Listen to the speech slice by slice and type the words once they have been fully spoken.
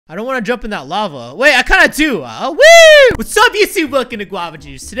I don't want to jump in that lava. Wait, I kind of do. Woo! What's up, YouTube? Welcome to Guava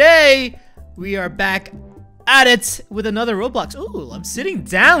Juice. Today, we are back at it with another Roblox. Ooh, I'm sitting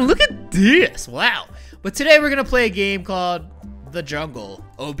down. Look at this. Wow. But today, we're going to play a game called The Jungle,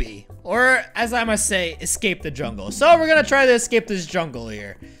 OB. Or, as I must say, Escape the Jungle. So, we're going to try to escape this jungle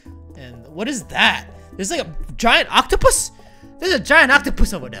here. And what is that? There's like a giant octopus? There's a giant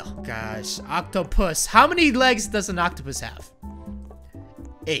octopus over there. Gosh, octopus. How many legs does an octopus have?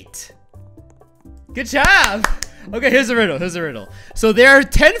 8. Good job. Okay, here's a riddle. So there are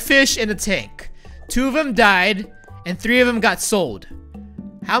 10 fish in a tank. 2 of them died, and 3 of them got sold.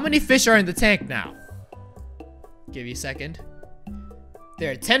 How many fish are in the tank now? Give you a second.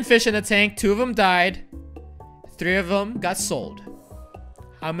 There are 10 fish in the tank. 2 of them died. 3 of them got sold.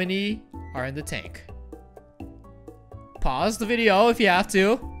 How many are in the tank? Pause the video if you have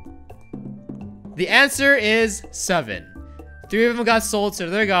to. The answer is 7. 3 of them got sold, so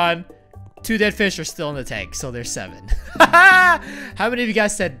they're gone. 2 dead fish are still in the tank, so there's 7. How many of you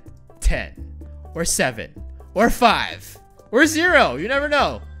guys said 10? Or 7? Or 5? Or 0? You never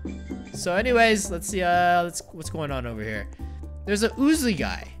know. So anyways, let's see what's going on over here. There's a Oozly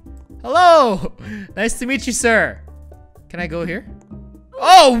guy. Hello! Nice to meet you, sir. Can I go here?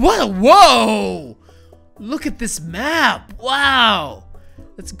 Oh, what? Whoa! Look at this map. Wow!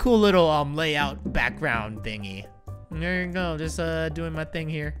 That's a cool little layout background thingy. There you go, just doing my thing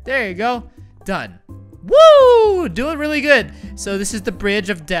here. There you go, done. Woo! Doing really good. So this is the bridge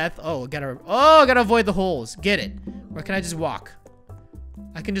of death. Oh, I gotta avoid the holes. Get it? Or can I just walk?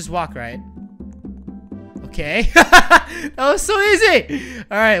 I can just walk, right? Okay. That was so easy.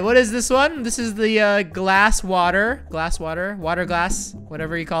 All right, what is this one? This is the water glass,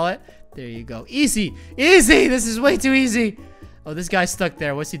 whatever you call it. There you go. Easy. This is way too easy. Oh, this guy's stuck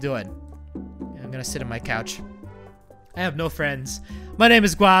there. What's he doing? I'm gonna sit on my couch. I have no friends. My name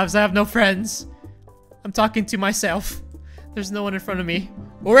is Guavs. I have no friends. I'm talking to myself. There's no one in front of me.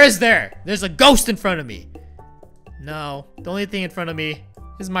 Or is there? There's a ghost in front of me. No, the only thing in front of me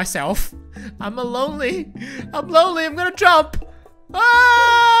is myself. I'm lonely. I'm gonna jump.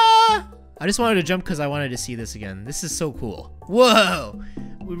 Ah! I just wanted to jump because I wanted to see this again. This is so cool. Whoa.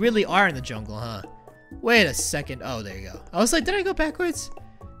 We really are in the jungle, huh? Wait a second. Oh, there you go. I was like, did I go backwards?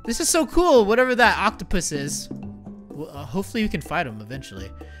 This is so cool. Whatever that octopus is. Hopefully we can fight him eventually.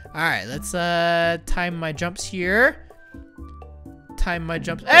 All right, let's time my jumps here. Time my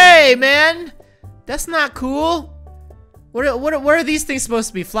jumps. Hey, man, that's not cool. What are these things supposed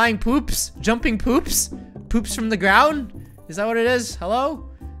to be? Flying poops? Jumping poops? Poops from the ground? Is that what it is?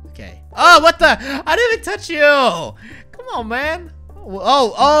 Hello? Okay. Oh, what the? I didn't even touch you. Come on, man.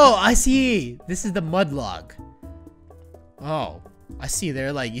 Oh, I see. This is the mud log. Oh. I see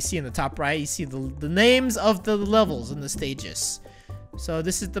there, like, you see in the top right, you see the names of the levels and the stages. So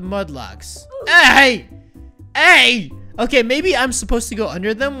this is the mud logs. Hey! Okay, maybe I'm supposed to go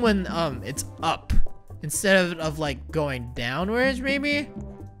under them when it's up instead of like going downwards, maybe.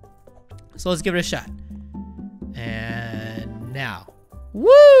 So let's give it a shot. And now,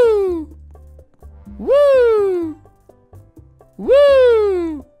 woo!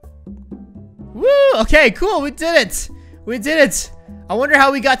 Okay, cool. We did it. I wonder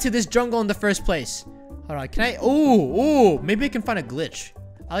how we got to this jungle in the first place. Hold on, can I? Ooh, maybe I can find a glitch.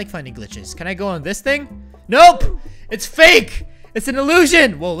 I like finding glitches. Can I go on this thing? Nope, it's fake. It's an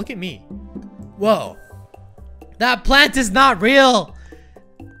illusion. Whoa, look at me. Whoa, that plant is not real.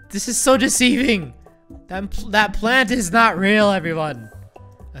 This is so deceiving. That plant is not real, everyone.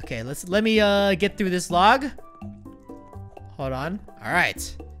 Okay, let me get through this log. Hold on. All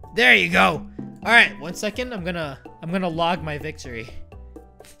right, there you go. All right, 1 second. I'm gonna log my victory.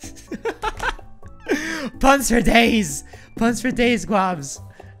 Puns for days, Guavs.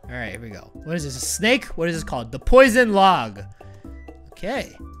 All right, here we go. What is this? A snake? What is this called? The poison log.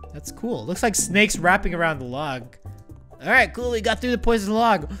 Okay, that's cool. Looks like snakes wrapping around the log. All right, cool. We got through the poison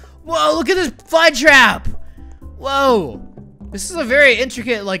log. Whoa, look at this fly trap. Whoa, this is a very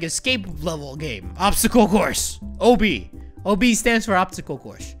intricate like escape level game. Obstacle course. OB. OB stands for obstacle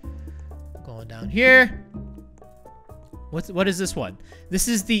course. Going down here. What is this one? This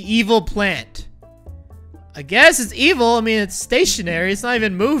is the evil plant. I guess it's evil. I mean, it's stationary. It's not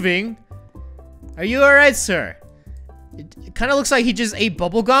even moving. Are you all right, sir? It kind of looks like he just ate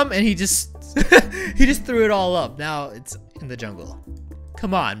bubblegum and he just he just threw it all up. Now it's in the jungle.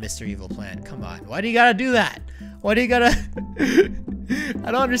 Come on, Mr. Evil Plant. Come on. Why do you gotta do that? Why do you gotta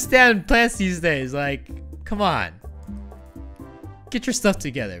I don't understand plants these days. Like, come on. Get your stuff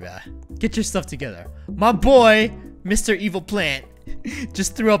together, man. Get your stuff together. My boy, Mr. Evil Plant,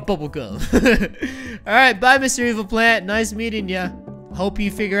 just threw up bubblegum. Alright, bye, Mr. Evil Plant. Nice meeting ya. Hope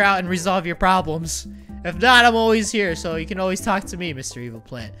you figure out and resolve your problems. If not, I'm always here, so you can always talk to me, Mr. Evil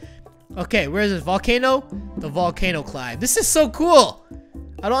Plant. Okay, where is this volcano? The volcano climb. This is so cool.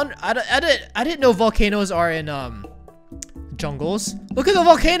 I didn't know volcanoes are in jungles. Look at the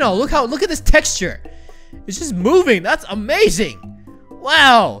volcano. Look at this texture. It's just moving. That's amazing.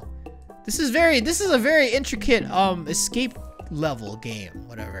 Wow. This is a very intricate escape level game.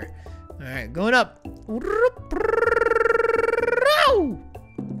 Whatever. All right, going up. All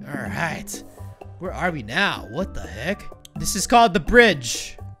right. Where are we now? What the heck? This is called the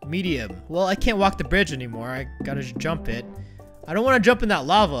bridge. Medium. Well, I can't walk the bridge anymore. I gotta just jump it. I don't want to jump in that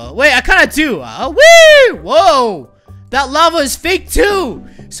lava. Wait, I kind of do. Woo! Whoa! That lava is fake too!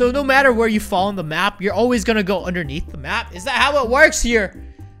 So no matter where you fall on the map, you're always gonna go underneath the map. Is that how it works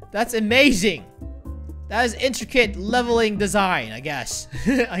here? That's amazing. That is intricate leveling design, I guess.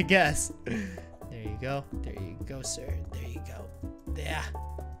 I guess. There you go. There you go, sir. There you go. Yeah.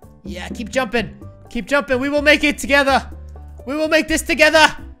 Yeah, keep jumping. Keep jumping. We will make it together. We will make this together.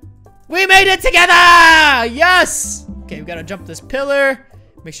 We made it together! Yes! Okay, we gotta jump this pillar.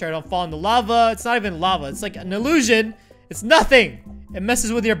 Make sure I don't fall in the lava. It's not even lava. It's like an illusion. It's nothing. It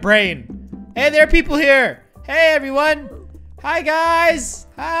messes with your brain. Hey, there are people here. Hey, everyone. Hi, guys.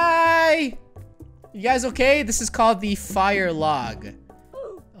 Hi. You guys okay? This is called the fire log.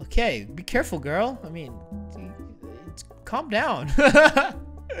 Okay, be careful, girl. I mean, calm down. All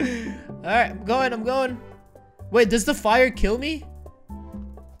right, I'm going. Wait, does the fire kill me?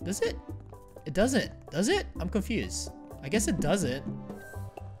 Does it? It doesn't. Does it? I'm confused. I guess it doesn't.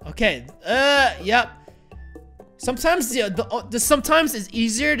 Okay. Yep. Sometimes sometimes it's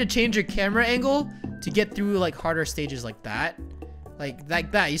easier to change your camera angle to get through like harder stages like that.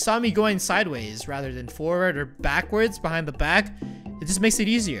 Like that. You saw me going sideways rather than forward or backwards behind the back. It just makes it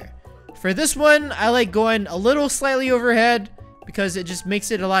easier. For this one, I like going a little slightly overhead because it just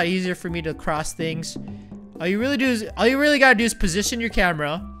makes it a lot easier for me to cross things. All you really gotta do is position your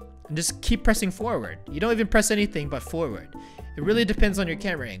camera and just keep pressing forward. You don't even press anything but forward. It really depends on your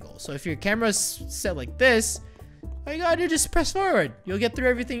camera angle. So if your camera's set like this, all you gotta do is just press forward. You'll get through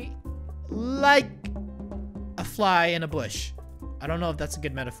everything like a fly in a bush. I don't know if that's a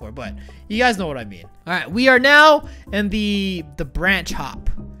good metaphor, but you guys know what I mean. All right, we are now in the branch hop.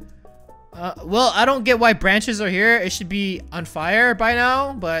 Well, I don't get why branches are here. It should be on fire by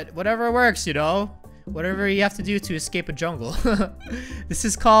now, but whatever works, you know. Whatever you have to do to escape a jungle. This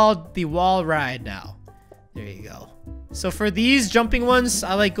is called the wall ride now. There you go. So for these jumping ones,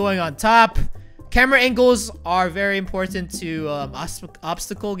 I like going on top. Camera angles are very important to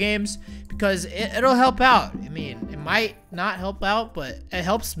obstacle games because it'll help out. I mean, it might not help out, but it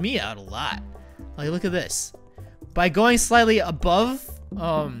helps me out a lot. Like, look at this. By going slightly above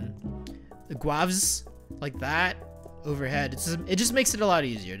the Guavs like that, overhead, it just makes it a lot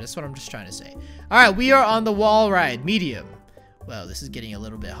easier. That's what I'm just trying to say. All right, we are on the wall ride, medium. Well, this is getting a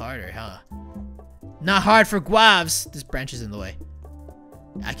little bit harder, huh? Not hard for Guavs. This branch is in the way.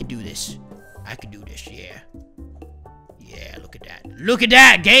 I can do this. I can do this, yeah. Yeah, look at that. Look at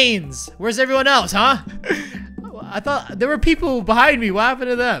that, gains. Where's everyone else, huh? I thought there were people behind me. What happened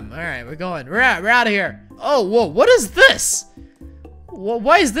to them? All right, we're going. We're out of here. Oh, whoa, what is this?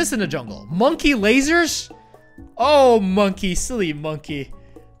 Why is this in the jungle? Monkey lasers? Oh, monkey, silly monkey.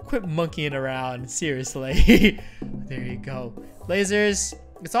 Quit monkeying around, seriously. There you go. Lasers.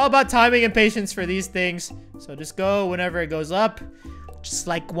 It's all about timing and patience for these things. So just go whenever it goes up. Just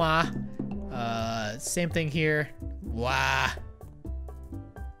like wah. Same thing here. Wah.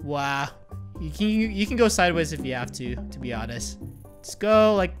 Wah. You can go sideways if you have to be honest. Just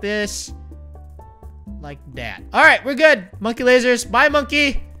go like this. Like that. Alright, we're good. Monkey lasers. Bye,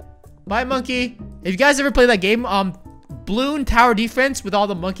 monkey. Bye, monkey. If you guys ever played that game, balloon tower defense with all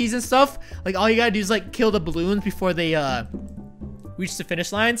the monkeys and stuff, like all you gotta do is like kill the balloons before they reach the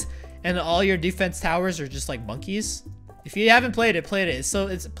finish lines, and all your defense towers are just like monkeys. If you haven't played it, play it.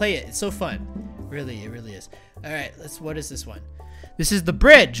 Play it. It's so fun. Really, it really is. All right, what is this one? This is the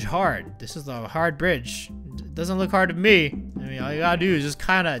bridge. Hard. This is the hard bridge. It doesn't look hard to me. I mean, all you gotta do is just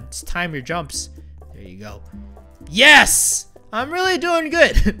kind of time your jumps. There you go. Yes! I'm really doing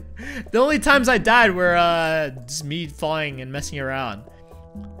good. The only times I died were just me falling and messing around.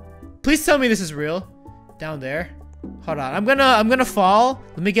 Please tell me this is real. Down there. Hold on. I'm gonna fall.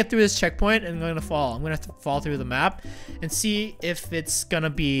 Let me get through this checkpoint and I'm gonna fall. I'm gonna have to fall through the map and see if it's gonna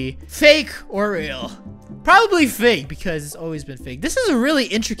be fake or real. Probably fake because it's always been fake. This is a really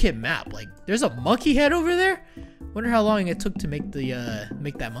intricate map. Like, there's a monkey head over there. Wonder how long it took to make the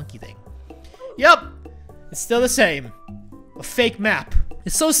make that monkey thing. Yep, it's still the same. A fake map.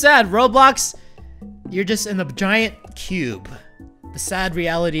 It's so sad, Roblox. You're just in a giant cube. The sad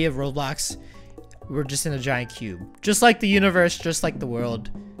reality of Roblox, we're just in a giant cube. Just like the universe, just like the world.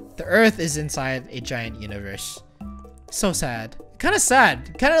 The Earth is inside a giant universe. So sad. Kind of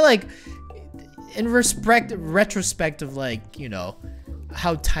sad. Kind of like, in retrospect of like, you know,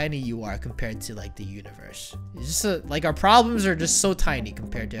 how tiny you are compared to like the universe. It's just like our problems are just so tiny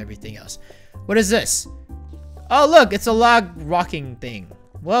compared to everything else. What is this? Oh look, it's a log rocking thing.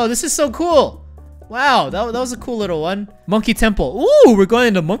 Whoa, this is so cool. Wow, that was a cool little one. Monkey Temple. Ooh, we're going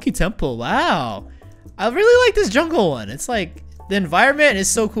into Monkey Temple. Wow. I really like this jungle one. It's like, the environment is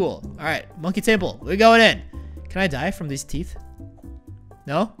so cool. All right, Monkey Temple, we're going in. Can I die from these teeth?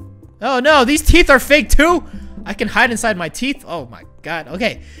 No? Oh no, these teeth are fake too. I can hide inside my teeth. Oh my God.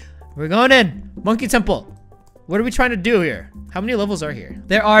 Okay, we're going in. Monkey Temple. What are we trying to do here? How many levels are here?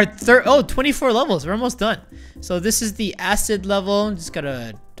 There are 24 levels. We're almost done. So this is the acid level. Just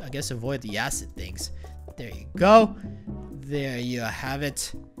gotta, I guess, avoid the acid things. There you go. There you have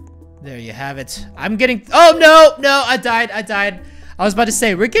it. There you have it. I'm getting, oh no, I died. I was about to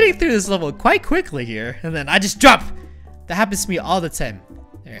say, we're getting through this level quite quickly here. And then I just drop. That happens to me all the time.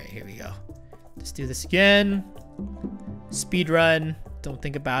 All right, here we go. Let's do this again. Speed run. Don't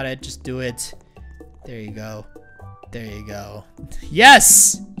think about it. Just do it. There you go. There you go.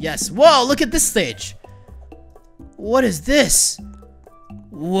 Yes! Yes. Whoa, look at this stage. What is this?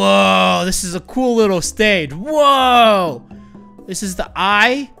 Whoa, this is a cool little stage. Whoa! This is the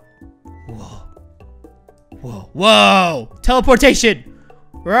eye. Whoa. Whoa. Whoa! Teleportation!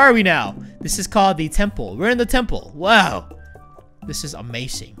 Where are we now? This is called the temple. We're in the temple. Wow. This is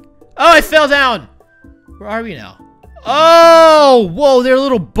amazing. Oh, I fell down! Where are we now? Oh! Whoa, there are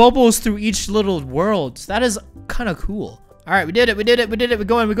little bubbles through each little world. That is kind of cool. All right, we did it. We're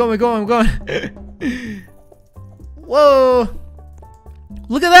going. Whoa!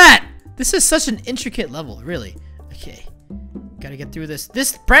 Look at that! This is such an intricate level, really. Okay, gotta get through this.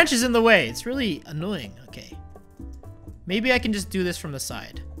 This branch is in the way. It's really annoying. Okay, maybe I can just do this from the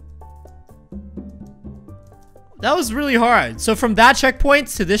side. That was really hard. So from that checkpoint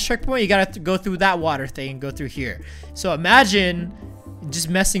to this checkpoint, you gotta go through that water thing and go through here. So imagine just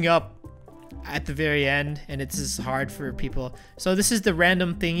messing up at the very end, and it's just hard for people. So this is the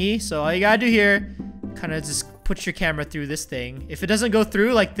random thingy. So all you gotta do here, kind of just put your camera through this thing. If it doesn't go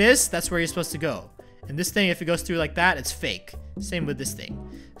through like this, that's where you're supposed to go. And this thing, if it goes through like that, it's fake. Same with this thing.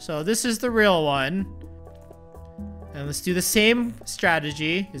 So this is the real one. And let's do the same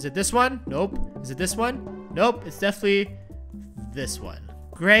strategy. Is it this one? Nope. Is it this one? Nope. It's definitely this one.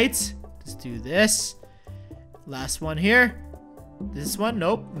 Great. Let's do this. Last one here. This one?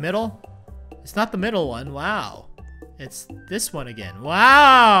 Nope. Middle. It's not the middle one. Wow. It's this one again.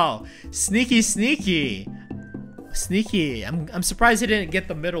 Wow. Sneaky, sneaky. Sneaky. I'm surprised he didn't get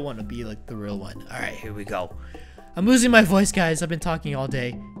the middle one to be like the real one. All right, here we go. I'm losing my voice, guys. I've been talking all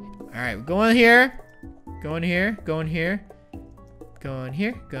day. All right, we're going here. Going here. Going here. Going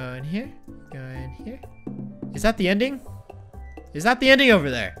here. Going here. Going here. Is that the ending? Is that the ending over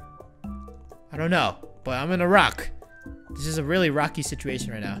there? I don't know, but I'm in a rock. This is a really rocky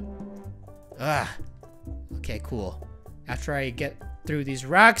situation right now. Ah. Okay, cool. After I get through these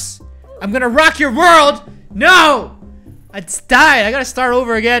rocks, I'm gonna rock your world! No! I just died. I gotta start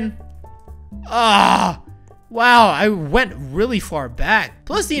over again. Ah. Wow, I went really far back.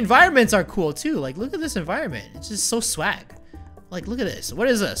 Plus, the environments are cool too. Like, look at this environment. It's just so swag. Like, look at this. What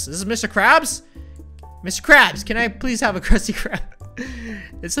is this? This is Mr. Krabs? Mr. Krabs, can I please have a Krusty Krab?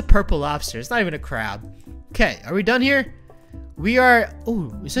 It's a purple lobster. It's not even a crab. Okay, are we done here? We are...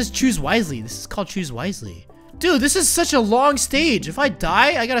 Oh, it says choose wisely. This is called choose wisely. Dude, this is such a long stage. If I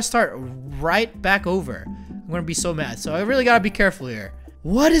die, I gotta start right back over. I'm gonna be so mad. So I really gotta be careful here.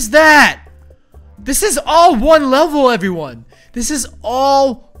 What is that? This is all one level, everyone. This is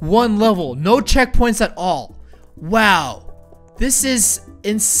all one level. No checkpoints at all. Wow. This is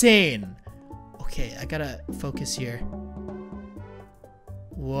insane. Okay, I gotta focus here.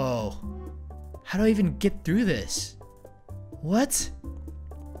 Whoa. How do I even get through this? What?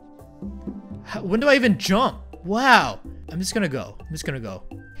 When do I even jump? Wow. I'm just gonna go. I'm just gonna go.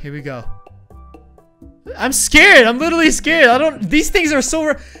 Here we go. I'm scared. I'm literally scared. These things are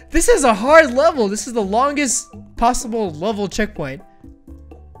so... This is a hard level. This is the longest possible level checkpoint.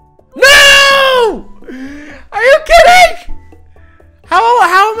 No! Are you kidding?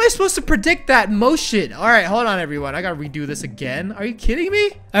 How am I supposed to predict that motion? All right, hold on, everyone. I gotta redo this again. Are you kidding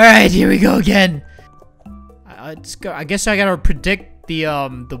me? All right, here we go again. I guess I gotta predict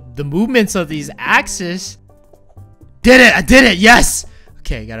the movements of these axes. Did it! I did it! Yes.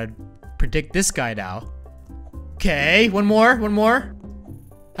 Okay, gotta predict this guy now. Okay, one more.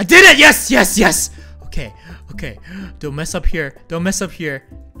 I did it! Yes, yes, yes! Okay, Okay, don't mess up here. Don't mess up here.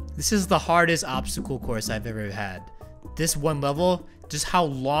 This is the hardest obstacle course I've ever had. This one level, just how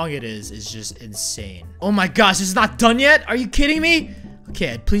long it is just insane. Oh my gosh, it's not done yet? Are you kidding me?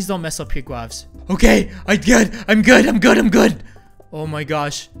 Okay, please don't mess up here, Guavs. Okay, I'm good. Oh my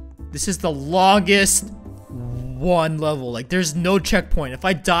gosh. This is the longest one level. Like, there's no checkpoint. If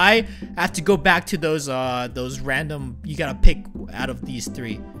I die, I have to go back to those random, you gotta pick out of these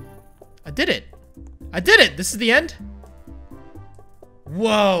 3. I did it. This is the end?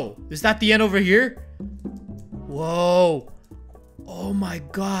 Whoa. Is that the end over here? Whoa. Oh my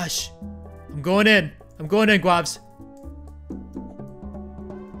gosh. I'm going in, Guavs.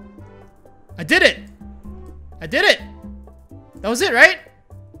 I did it. That was it, right?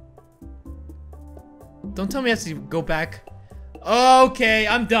 Don't tell me I have to go back. Okay,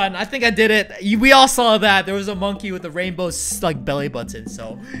 I'm done. I think I did it. We all saw that. There was a monkey with a rainbow, like, belly button.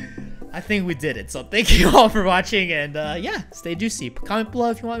 So, I think we did it. So, thank you all for watching. And, yeah, stay juicy. Comment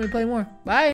below if you want me to play more. Bye.